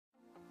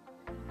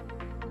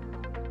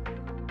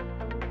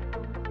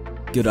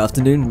Good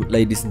afternoon,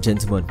 ladies and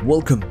gentlemen.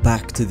 Welcome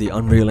back to the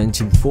Unreal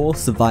Engine 4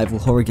 survival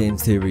horror game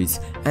series,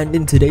 and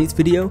in today's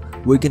video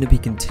we're going to be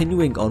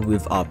continuing on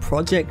with our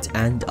project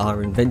and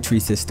our inventory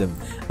system.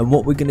 And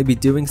what we're going to be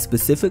doing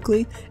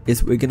specifically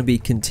is we're going to be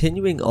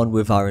continuing on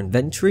with our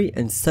inventory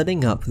and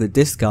setting up the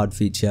discard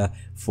feature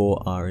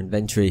for our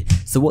inventory.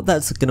 So what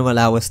that's going to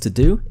allow us to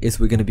do is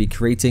we're going to be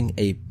creating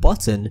a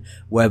button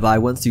whereby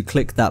once you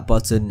click that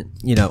button,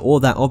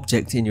 or that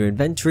object in your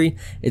inventory,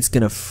 it's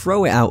going to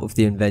throw it out of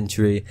the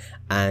inventory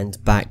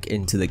and back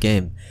into the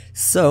game.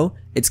 So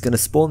it's going to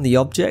spawn the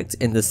object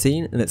in the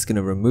scene and it's going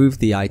to remove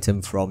the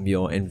item from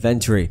your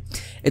inventory.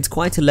 It's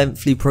quite a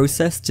lengthy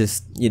process.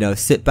 Just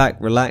sit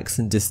back, relax,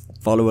 and just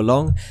follow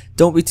along.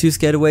 Don't be too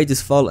scared away.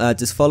 Just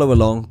follow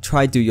along.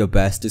 Try do your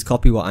best. Just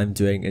copy what I'm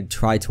doing and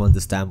try to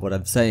understand what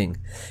I'm saying.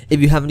 If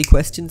you have any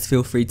questions,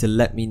 feel free to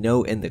let me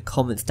know in the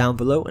comments down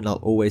below, and I'll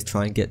always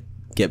try and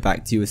get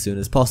back to you as soon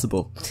as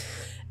possible.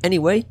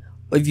 Anyway,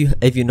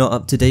 if you're not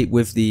up to date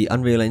with the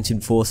Unreal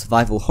Engine 4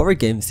 survival horror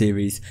game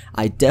series,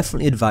 I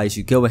definitely advise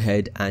you go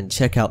ahead and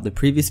check out the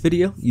previous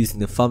video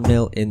using the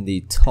thumbnail in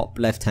the top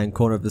left hand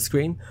corner of the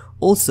screen.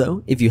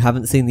 Also, if you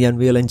haven't seen the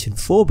Unreal Engine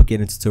 4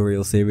 beginner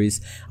tutorial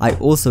series, I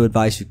also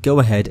advise you go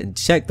ahead and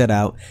check that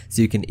out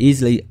so you can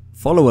easily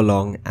follow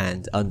along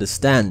and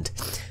understand.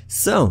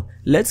 So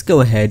let's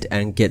go ahead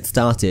and get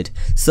started.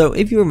 So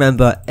if you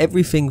remember,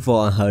 everything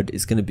for our HUD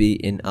is going to be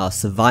in our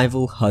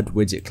survival HUD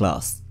widget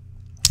class.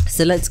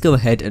 So let's go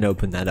ahead and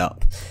open that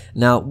up.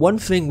 Now, one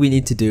thing we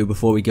need to do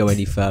before we go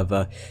any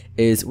further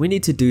is we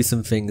need to do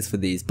some things for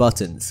these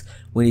buttons.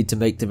 We need to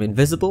make them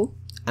invisible,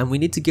 and we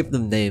need to give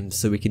them names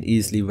so we can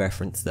easily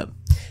reference them.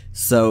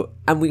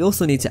 And we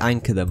also need to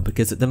anchor them,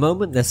 because at the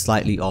moment they're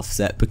slightly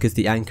offset because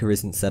the anchor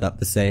isn't set up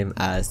the same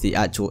as the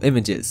actual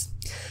images.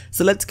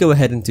 So let's go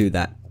ahead and do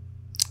that.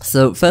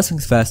 So first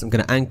things first, I'm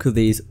going to anchor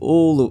these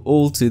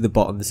all to the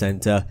bottom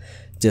center,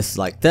 just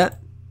like that.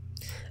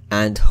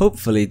 And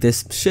hopefully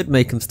this should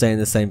make them stay in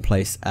the same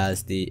place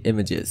as the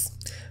images.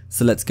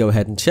 So let's go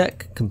ahead and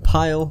check,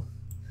 compile,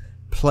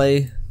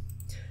 play,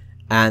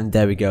 and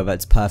there we go,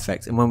 that's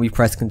perfect. And when we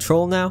press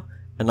Control now,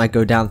 and I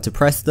go down to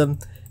press them,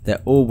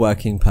 they're all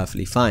working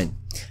perfectly fine.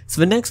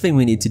 So the next thing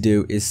we need to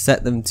do is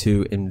set them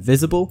to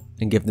invisible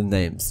and give them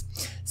names.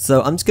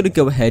 So I'm just going to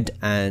go ahead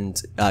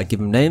and give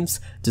them names.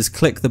 Just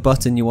click the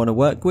button you want to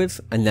work with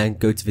and then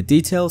go to the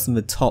details in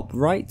the top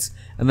right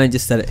and then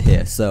just set it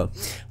here. So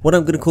what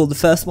I'm going to call the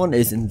first one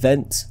is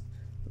Invent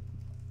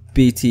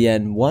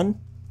BTN1,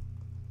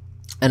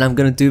 and I'm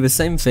going to do the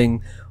same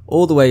thing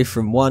all the way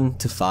from 1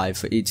 to 5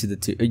 for each of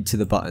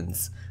the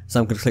buttons. So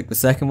I'm going to click the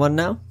second one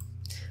now,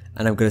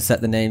 and I'm going to set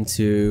the name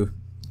to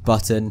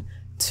button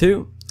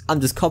 2. I'm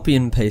just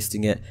copying and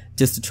pasting it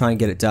just to try and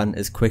get it done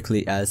as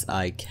quickly as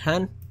I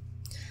can.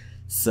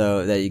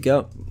 So there you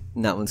go.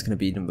 And that one's going to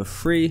be number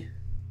 3,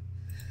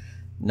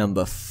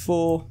 number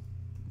 4.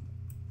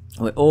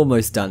 We're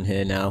almost done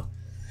here now.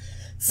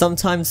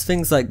 Sometimes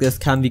things like this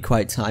can be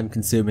quite time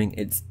consuming.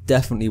 It's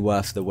definitely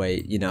worth the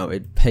wait,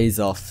 it pays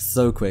off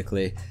so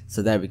quickly.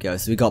 So there we go.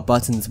 So we got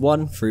buttons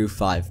 1 through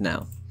 5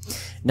 now.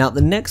 Now the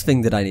next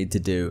thing that I need to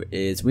do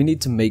is we need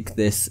to make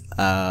this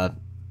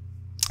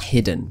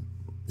hidden.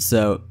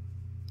 So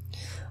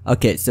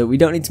we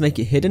don't need to make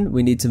it hidden.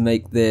 We need to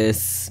make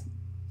this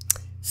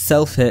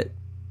self-hit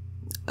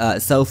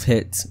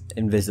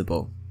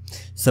invisible.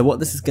 So what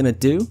this is going to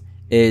do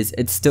is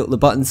the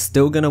button's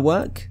still going to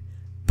work,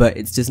 but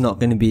it's just not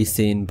going to be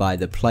seen by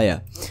the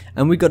player.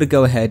 And we've got to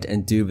go ahead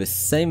and do the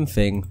same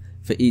thing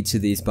for each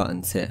of these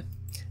buttons here.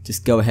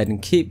 Just go ahead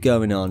and keep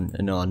going on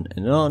and on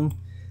and on,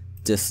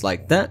 just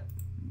like that.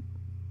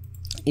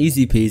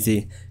 Easy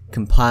peasy.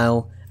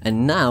 Compile,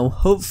 and now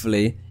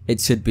hopefully it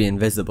should be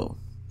invisible.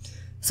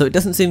 So it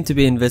doesn't seem to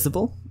be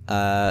invisible.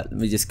 Let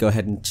me just go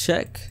ahead and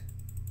check.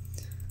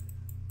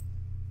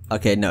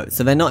 Okay, no,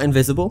 so they're not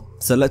invisible.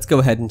 So let's go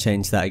ahead and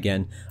change that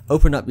again.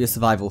 Open up your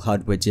survival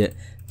HUD widget,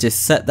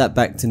 just set that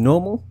back to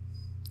normal,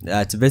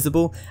 to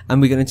visible,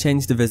 and we're going to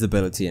change the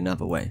visibility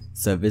another way.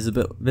 So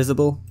visible,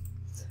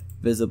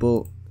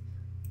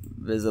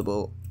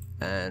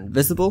 and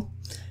visible.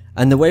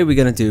 And the way we're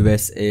going to do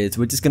this is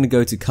we're just going to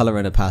go to color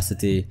and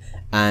opacity,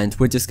 and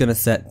we're just going to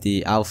set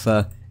the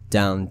alpha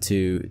down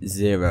to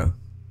 0.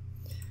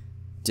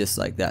 Just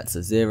like that.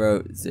 So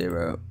 0,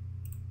 0,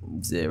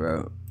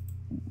 0,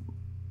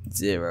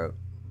 0,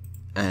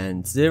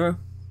 and 0.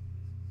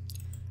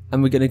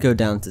 And we're going to go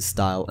down to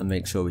style and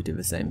make sure we do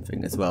the same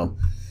thing as well.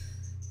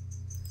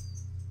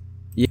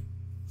 Yeah.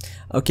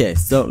 Okay,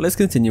 so let's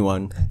continue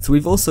on. So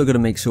we've also got to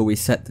make sure we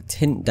set the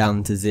tint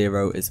down to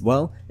 0 as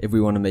well if we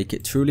want to make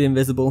it truly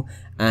invisible,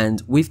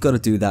 and we've got to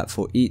do that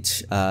for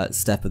each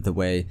step of the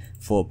way,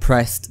 for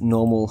pressed,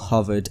 normal,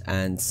 hovered,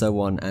 and so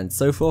on and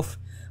so forth.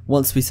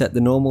 Once we set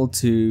the normal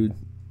down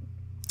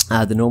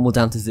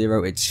to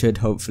 0, it should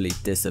hopefully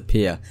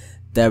disappear.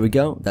 There we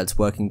go, that's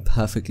working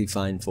perfectly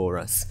fine for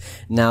us.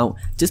 Now,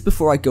 just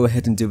before I go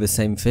ahead and do the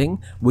same thing,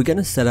 we're going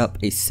to set up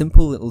a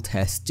simple little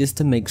test just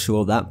to make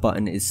sure that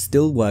button is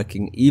still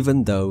working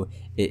even though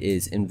it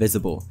is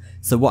invisible.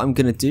 So what I'm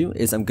going to do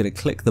is I'm going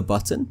to click the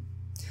button,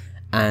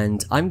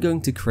 and I'm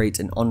going to create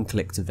an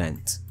onClicked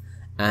event.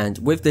 And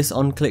with this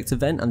onClicked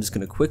event, I'm just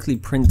going to quickly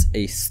print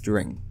a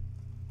string.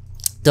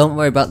 Don't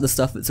worry about the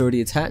stuff that's already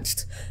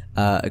attached.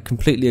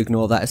 Completely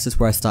ignore that. It's just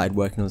where I started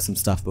working on some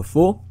stuff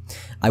before.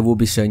 I will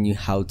be showing you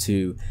how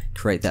to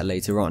create that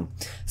later on.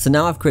 So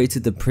now I've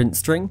created the print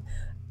string.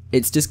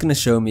 It's just going to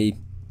show me,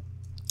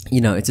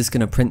 it's just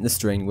going to print the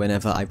string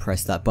whenever I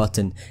press that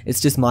button.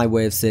 It's just my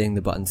way of seeing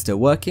the button still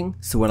working.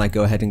 So when I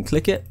go ahead and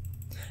click it,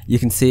 you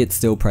can see it's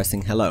still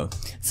pressing hello.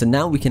 So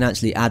now we can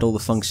actually add all the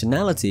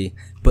functionality,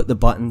 but the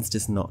button's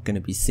just not going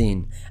to be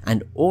seen.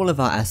 And all of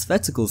our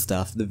aesthetical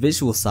stuff, the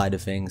visual side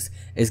of things,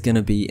 is going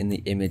to be in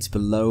the image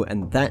below,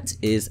 and that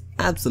is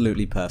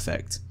absolutely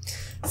perfect.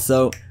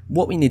 So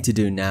what we need to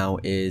do now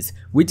is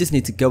we just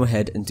need to go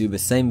ahead and do the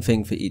same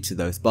thing for each of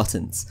those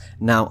buttons.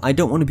 Now I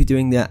don't want to be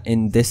doing that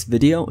in this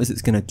video as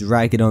it's going to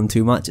drag it on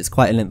too much. It's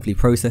quite a lengthy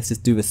process.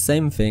 Just do the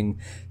same thing,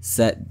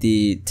 set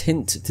the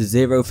tint to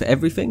 0 for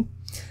everything,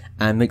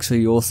 and make sure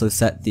you also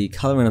set the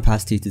color and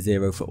opacity to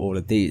 0 for all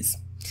of these.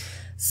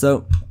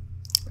 So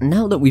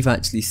now that we've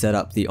actually set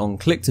up the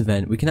onClicked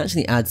event, we can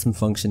actually add some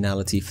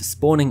functionality for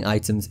spawning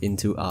items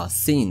into our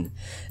scene.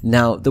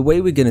 Now the way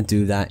we're going to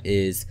do that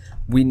is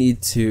we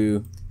need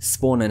to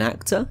spawn an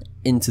actor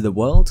into the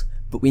world,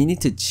 but we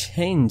need to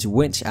change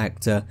which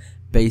actor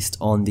based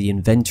on the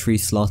inventory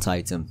slot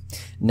item.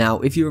 Now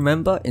if you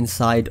remember,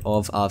 inside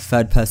of our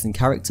third person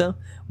character,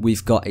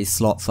 we've got a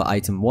slot for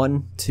item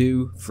 1,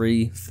 2,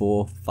 3,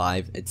 4,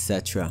 5,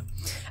 etc.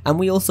 And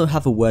we also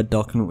have a Word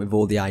document with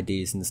all the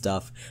IDs and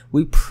stuff.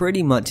 We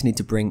pretty much need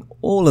to bring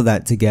all of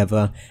that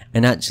together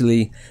and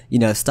actually,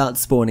 start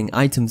spawning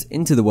items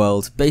into the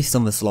world based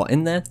on the slot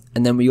in there,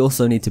 and then we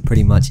also need to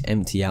pretty much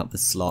empty out the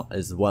slot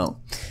as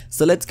well.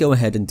 So let's go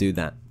ahead and do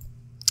that.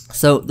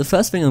 So the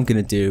first thing I'm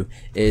going to do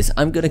is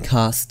I'm going to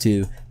cast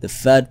to the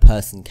third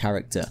person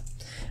character,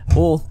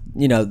 or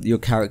your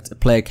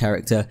player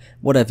character,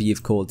 whatever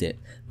you've called it.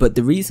 But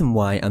the reason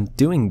why I'm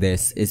doing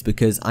this is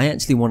because I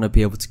actually want to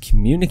be able to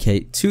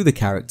communicate to the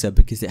character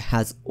because it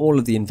has all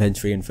of the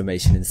inventory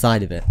information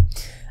inside of it.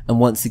 And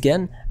once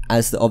again,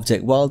 as the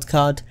object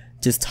wildcard,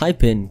 just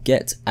type in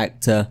get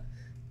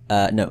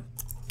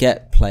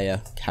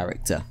player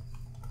character.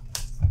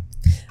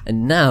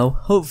 And now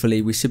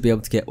hopefully we should be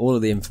able to get all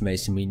of the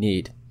information we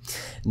need.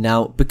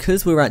 Now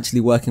because we're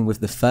actually working with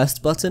the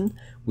first button,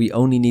 we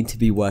only need to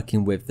be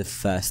working with the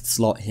first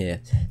slot here.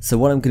 So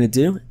what I'm going to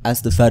do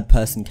as the third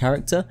person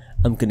character,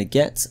 I'm going to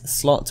get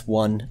slot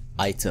 1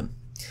 item.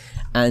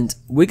 And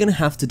we're going to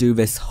have to do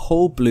this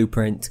whole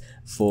blueprint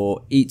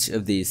for each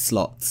of these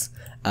slots.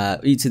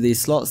 Each of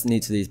these slots and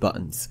each of these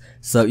buttons.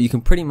 So you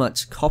can pretty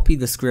much copy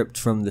the script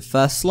from the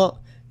first slot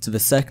to the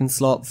second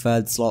slot,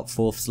 third slot,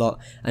 fourth slot,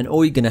 and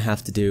all you're going to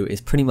have to do is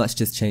pretty much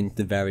just change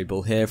the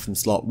variable here from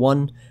slot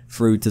 1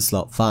 through to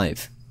slot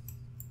 5.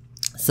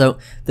 So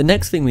the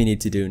next thing we need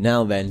to do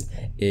now then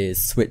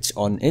is switch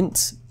on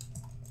int,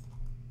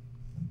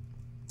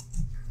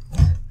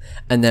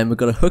 and then we're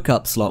going to hook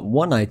up slot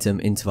 1 item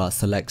into our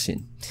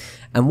selection.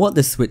 And what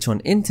this switch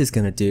on int is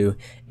going to do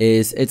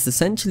is it's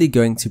essentially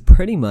going to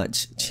pretty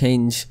much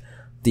change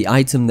the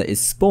item that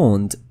is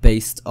spawned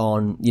based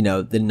on,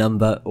 the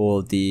number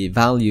or the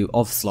value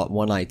of slot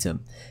 1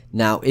 item.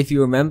 Now, if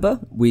you remember,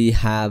 we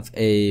have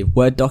a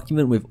Word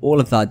document with all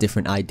of our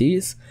different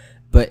IDs,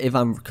 but if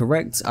I'm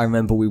correct, I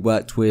remember we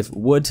worked with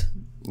wood,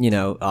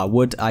 our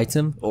wood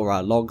item or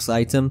our logs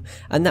item,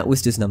 and that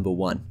was just number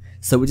 1.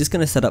 So we're just going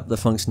to set up the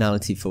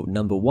functionality for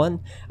number 1,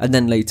 and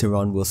then later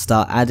on we'll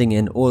start adding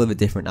in all of the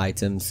different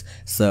items.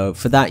 So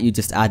for that you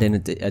just add in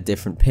a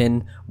different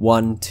pin,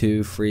 1,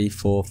 2, 3,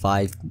 4,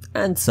 5,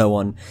 and so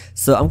on.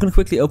 So I'm going to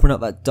quickly open up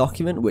that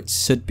document, which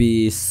should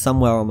be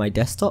somewhere on my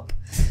desktop.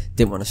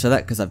 Didn't want to show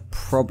that because I've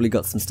probably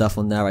got some stuff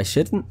on there I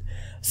shouldn't.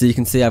 So you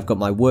can see I've got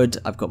my wood,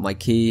 I've got my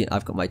key,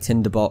 I've got my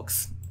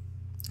tinderbox.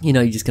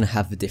 You're just going to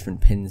have the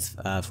different pins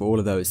for all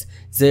of those.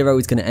 0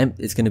 is going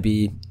to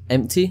be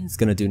empty, it's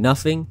going to do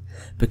nothing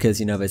because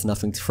there's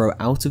nothing to throw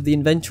out of the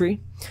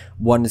inventory.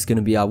 1 is going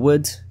to be our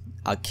wood,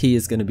 our key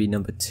is going to be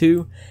number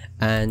 2,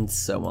 and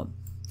so on.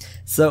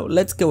 So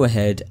let's go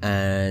ahead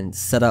and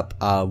set up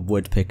our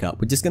wood pickup.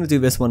 We're just going to do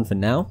this one for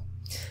now,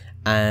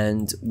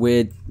 and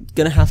we're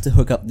going to have to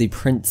hook up the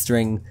print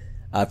string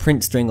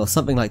or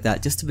something like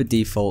that just to the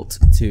default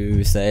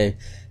to say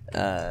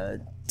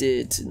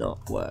did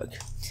not work,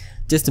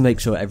 just to make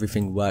sure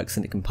everything works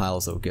and it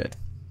compiles all good.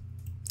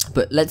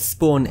 But let's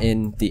spawn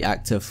in the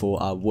actor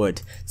for our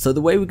wood. So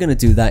the way we're going to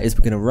do that is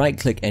we're going to right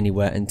click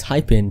anywhere and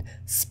type in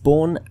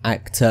spawn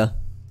actor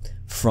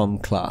from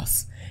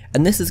class.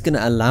 And this is going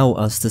to allow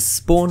us to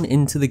spawn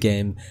into the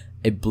game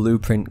a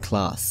blueprint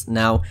class.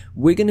 Now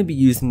we're going to be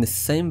using the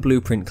same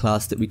blueprint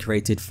class that we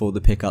created for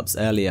the pickups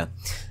earlier.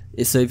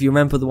 So if you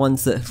remember the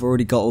ones that have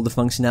already got all the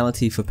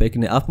functionality for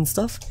picking it up and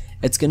stuff,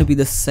 it's going to be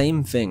the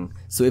same thing.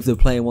 So if the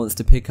player wants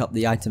to pick up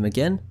the item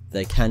again,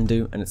 they can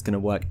do, and it's going to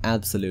work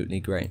absolutely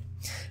great.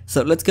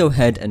 So let's go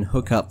ahead and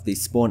hook up the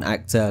spawn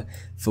actor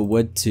for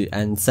wood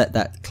and set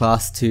that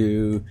class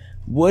to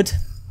wood.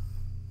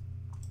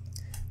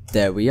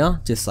 There we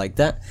are, just like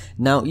that.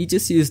 Now you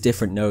just use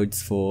different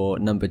nodes for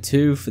number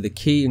 2 for the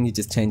key, and you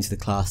just change the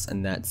class,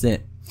 and that's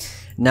it.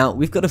 Now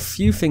we've got a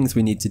few things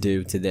we need to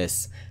do to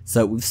this.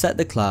 So we've set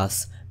the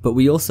class, but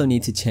we also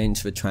need to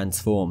change the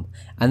transform,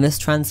 and this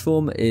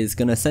transform is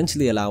going to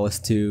essentially allow us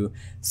to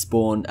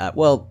spawn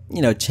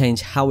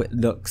change how it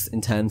looks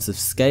in terms of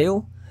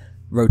scale,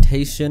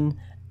 rotation,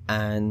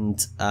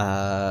 and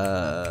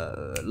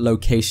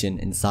location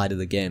inside of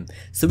the game.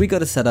 So we got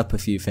to set up a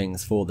few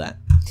things for that.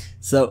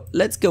 So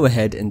let's go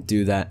ahead and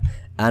do that,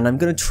 and I'm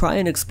going to try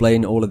and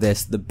explain all of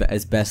this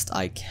as best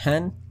I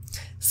can.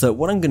 So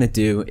what I'm going to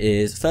do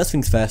is, first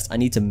things first, I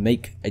need to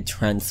make a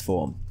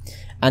transform,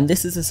 and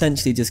this is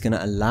essentially just going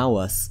to allow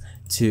us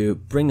to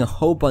bring a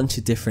whole bunch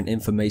of different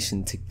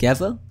information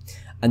together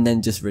and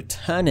then just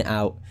return it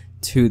out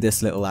to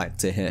this little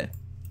actor here.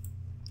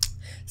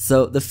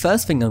 So the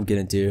first thing I'm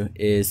going to do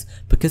is,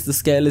 because the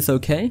scale is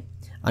okay,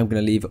 I'm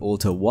going to leave it all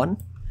to 1,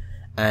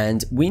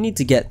 and we need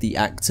to get the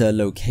actor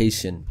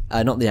location,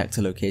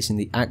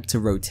 the actor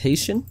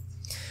rotation.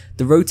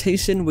 The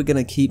rotation we're going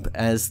to keep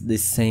as the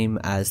same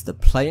as the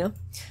player.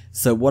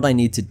 So what I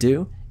need to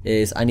do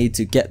is I need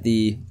to get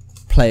the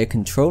player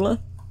controller,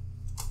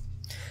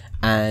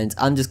 and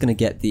I'm just going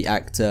to get the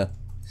actor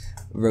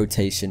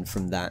rotation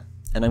from that,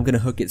 and I'm going to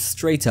hook it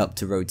straight up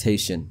to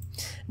rotation.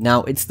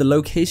 Now it's the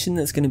location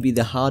that's going to be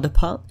the harder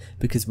part,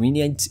 because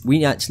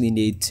we actually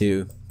need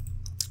to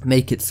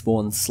make it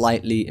spawn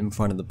slightly in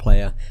front of the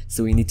player,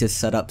 so we need to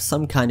set up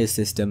some kind of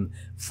system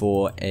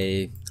for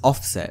a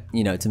offset,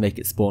 to make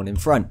it spawn in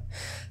front.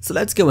 So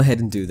let's go ahead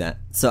and do that.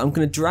 So I'm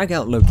going to drag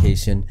out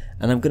location,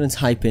 and I'm going to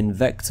type in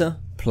vector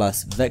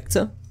plus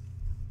vector,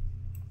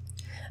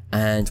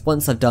 and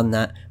once I've done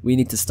that, we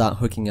need to start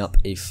hooking up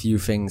a few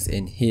things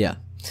in here.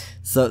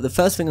 So the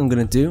first thing I'm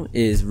going to do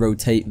is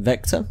rotate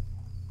vector,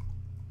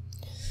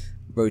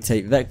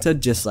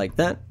 just like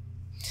that.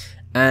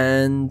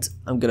 And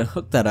I'm going to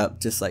hook that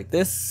up just like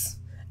this,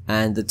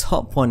 and the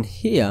top one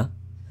here,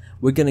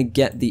 we're going to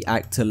get the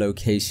actor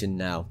location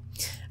now.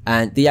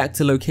 And the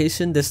actor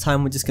location, this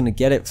time we're just going to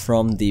get it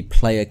from the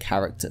player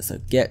character. So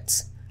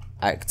get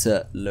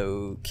actor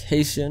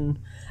location,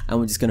 and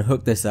we're just going to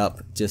hook this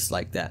up just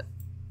like that.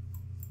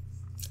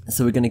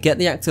 So we're going to get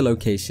the actor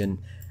location,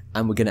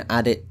 and we're going to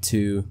add it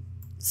to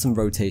some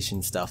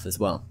rotation stuff as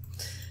well.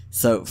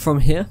 So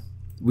from here,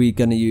 we're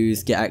going to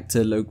use get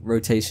actor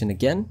rotation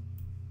again.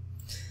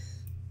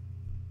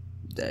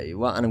 There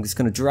you are, and I'm just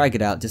going to drag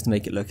it out just to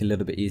make it look a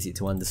little bit easier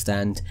to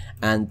understand.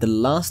 And the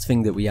last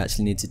thing that we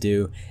actually need to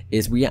do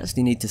is we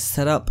actually need to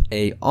set up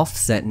a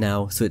offset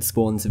now so it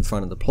spawns in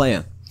front of the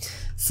player.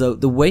 So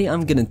the way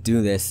I'm going to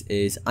do this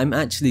is I'm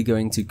actually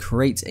going to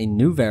create a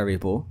new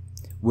variable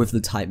with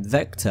the type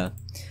vector,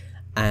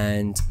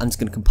 and I'm just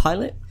going to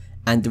compile it.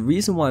 And the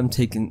reason why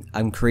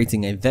I'm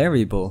creating a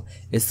variable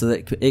is so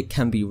that it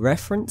can be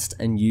referenced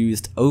and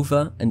used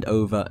over and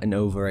over and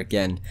over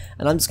again.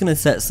 And I'm just going to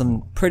set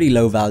some pretty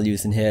low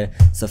values in here.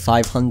 So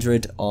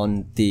 500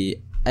 on the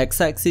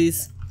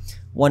x-axis,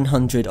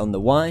 100 on the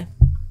y,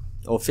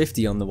 or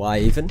 50 on the y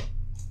even,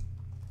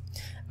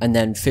 and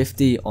then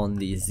 50 on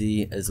the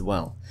z as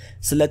well.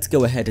 So let's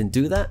go ahead and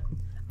do that.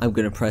 I'm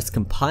going to press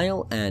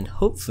compile, and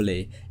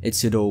hopefully it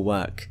should all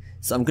work.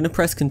 So I'm going to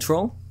press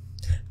Control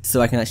so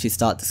I can actually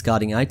start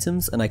discarding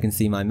items, and I can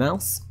see my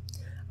mouse.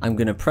 I'm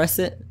going to press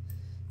it,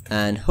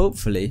 and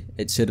hopefully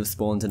it should have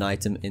spawned an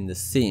item in the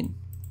scene.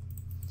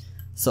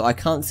 So I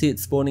can't see it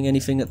spawning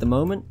anything at the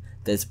moment.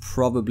 There's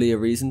probably a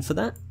reason for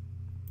that.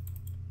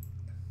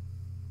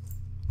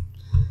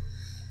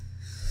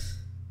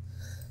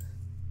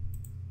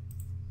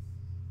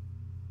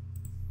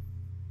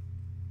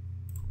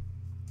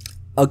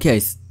 Okay,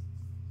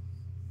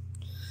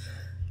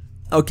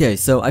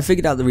 so I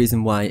figured out the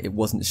reason why it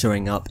wasn't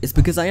showing up. It's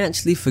because I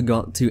actually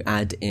forgot to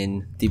add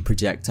in the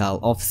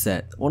projectile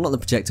offset. Well, not the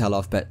projectile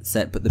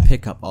offset, but the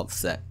pickup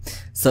offset.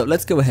 So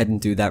let's go ahead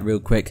and do that real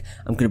quick.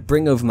 I'm going to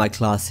bring over my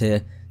class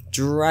here,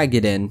 drag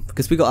it in,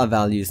 because we got our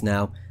values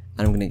now,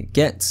 and I'm going to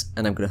get,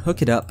 and I'm going to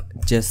hook it up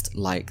just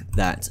like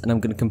that. And I'm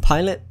going to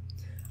compile it.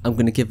 I'm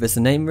going to give this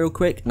a name real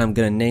quick, and I'm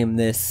going to name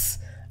this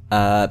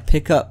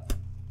pickup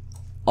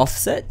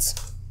offset.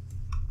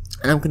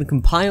 And I'm going to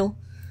compile,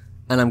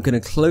 and I'm going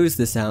to close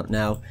this out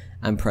now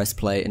and press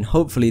play, and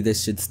hopefully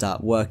this should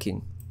start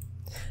working.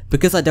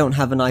 Because I don't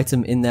have an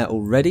item in there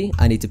already,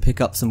 I need to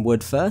pick up some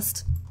wood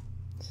first.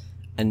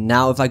 And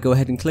now if I go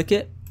ahead and click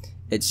it,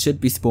 it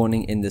should be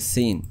spawning in the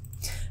scene.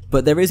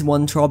 But there is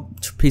one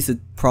piece of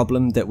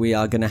problem that we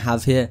are going to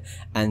have here,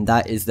 and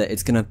that is that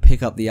it's going to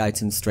pick up the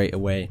item straight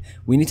away.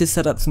 We need to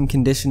set up some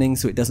conditioning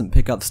so it doesn't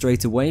pick up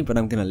straight away, but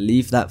I'm going to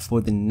leave that for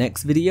the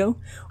next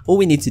video. All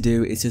we need to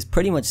do is just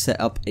pretty much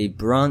set up a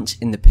branch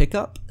in the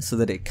pickup so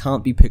that it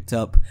can't be picked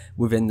up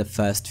within the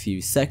first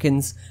few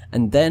seconds,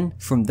 and then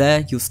from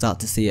there you'll start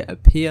to see it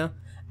appear,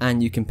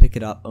 and you can pick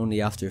it up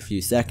only after a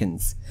few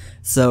seconds.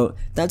 So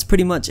that's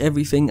pretty much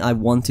everything I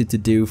wanted to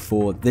do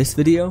for this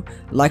video.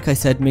 Like I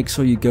said, make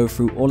sure you go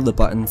through all of the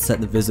buttons,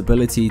 set the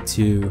visibility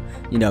to,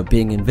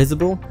 being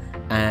invisible,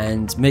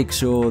 and make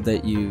sure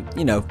that you,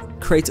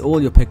 create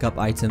all your pickup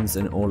items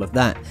and all of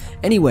that.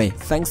 Anyway,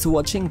 thanks for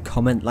watching,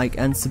 comment, like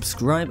and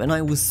subscribe, and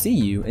I will see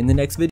you in the next video.